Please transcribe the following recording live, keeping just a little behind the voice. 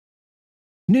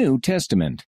New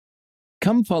Testament.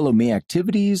 Come follow me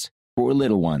activities for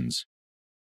little ones.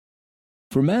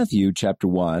 For Matthew chapter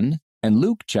 1 and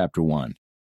Luke chapter 1.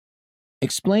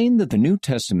 Explain that the New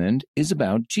Testament is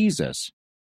about Jesus.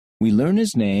 We learn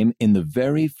his name in the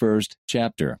very first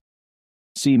chapter.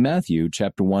 See Matthew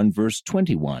chapter 1 verse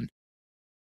 21.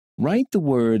 Write the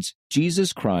words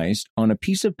Jesus Christ on a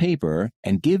piece of paper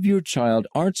and give your child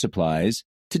art supplies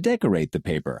to decorate the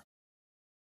paper.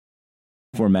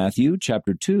 For Matthew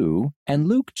chapter 2 and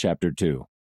Luke chapter 2.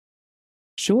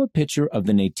 Show a picture of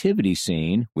the nativity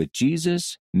scene with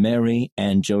Jesus, Mary,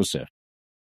 and Joseph.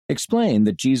 Explain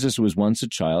that Jesus was once a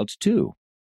child too.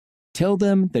 Tell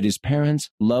them that his parents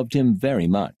loved him very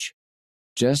much,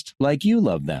 just like you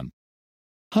love them.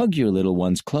 Hug your little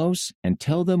ones close and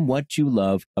tell them what you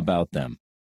love about them.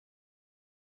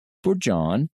 For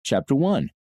John chapter 1.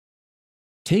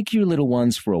 Take your little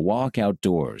ones for a walk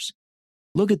outdoors.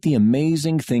 Look at the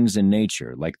amazing things in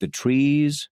nature like the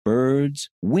trees, birds,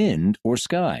 wind, or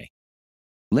sky.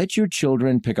 Let your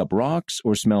children pick up rocks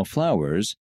or smell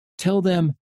flowers. Tell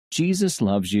them Jesus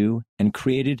loves you and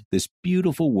created this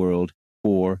beautiful world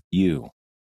for you.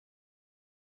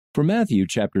 For Matthew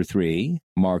chapter 3,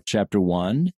 Mark chapter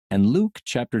 1, and Luke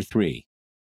chapter 3.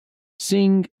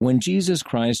 Sing When Jesus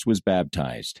Christ Was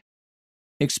Baptized.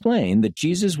 Explain that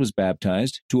Jesus was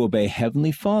baptized to obey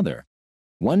Heavenly Father.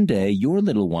 One day your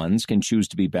little ones can choose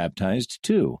to be baptized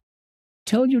too.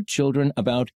 Tell your children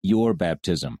about your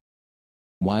baptism.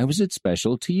 Why was it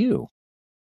special to you?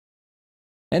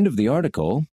 End of the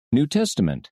article, New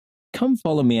Testament. Come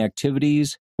follow me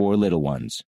activities for little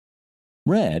ones.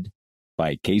 Read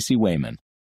by Casey Wayman.